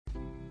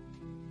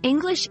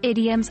English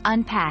Idioms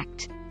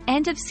Unpacked,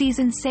 End of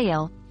Season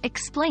Sale,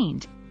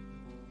 Explained.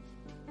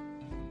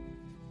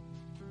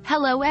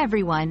 Hello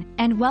everyone,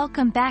 and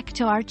welcome back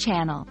to our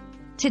channel.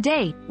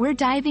 Today, we're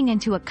diving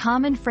into a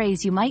common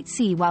phrase you might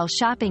see while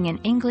shopping in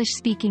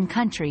English-speaking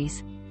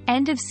countries,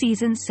 end of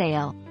season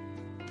sale.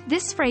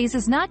 This phrase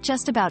is not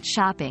just about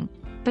shopping,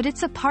 but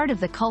it's a part of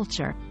the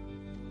culture.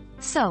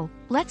 So,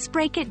 let's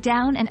break it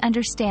down and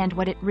understand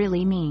what it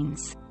really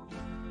means.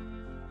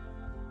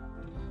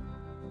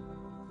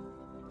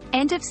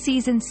 End of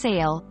season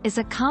sale is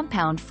a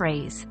compound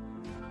phrase.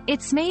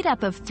 It's made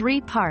up of three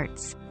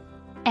parts: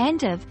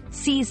 end of,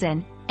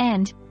 season,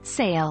 and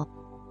sale.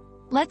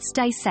 Let's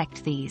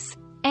dissect these.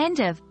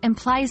 End of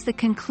implies the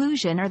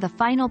conclusion or the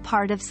final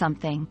part of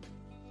something.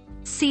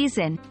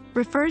 Season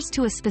refers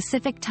to a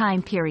specific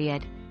time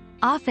period,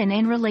 often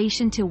in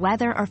relation to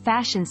weather or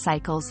fashion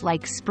cycles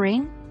like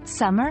spring,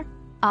 summer,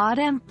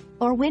 autumn,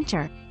 or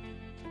winter.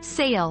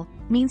 Sale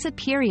means a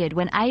period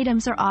when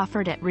items are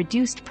offered at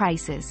reduced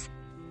prices.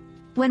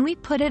 When we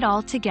put it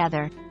all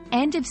together,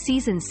 end of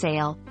season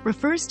sale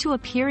refers to a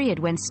period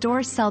when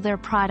stores sell their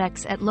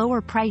products at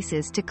lower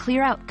prices to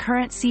clear out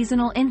current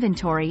seasonal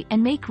inventory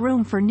and make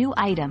room for new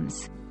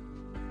items.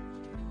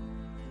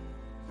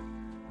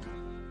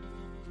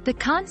 The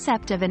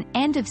concept of an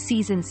end of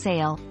season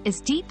sale is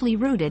deeply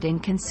rooted in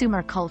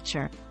consumer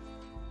culture.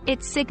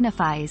 It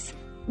signifies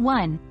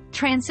 1.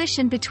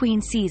 Transition between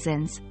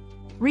seasons.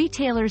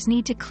 Retailers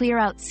need to clear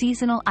out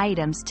seasonal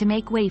items to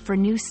make way for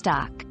new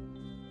stock.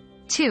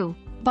 2.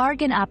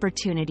 Bargain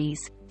opportunities.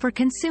 For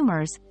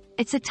consumers,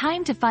 it's a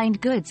time to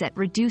find goods at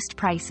reduced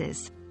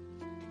prices.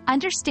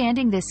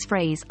 Understanding this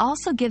phrase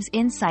also gives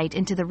insight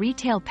into the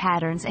retail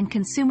patterns and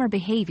consumer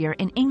behavior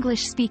in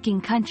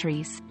English-speaking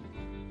countries.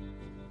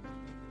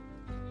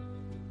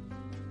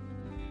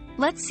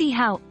 Let's see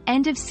how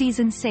end of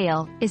season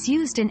sale is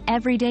used in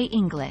everyday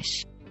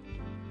English.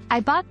 I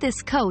bought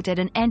this coat at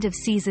an end of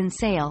season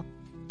sale.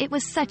 It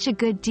was such a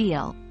good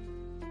deal.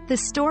 The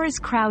store is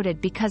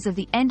crowded because of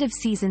the end of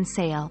season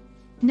sale.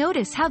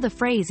 Notice how the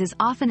phrase is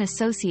often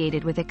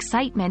associated with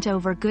excitement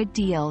over good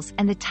deals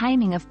and the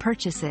timing of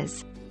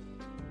purchases.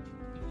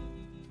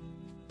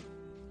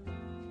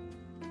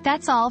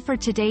 That's all for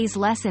today's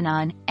lesson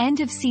on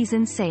end of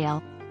season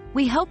sale.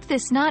 We hope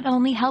this not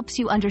only helps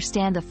you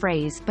understand the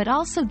phrase but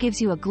also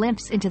gives you a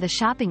glimpse into the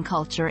shopping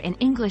culture in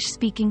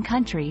English-speaking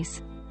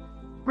countries.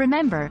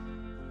 Remember,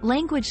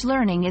 language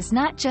learning is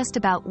not just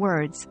about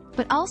words,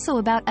 but also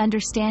about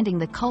understanding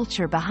the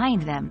culture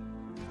behind them.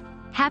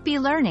 Happy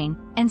learning,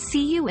 and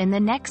see you in the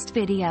next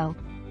video.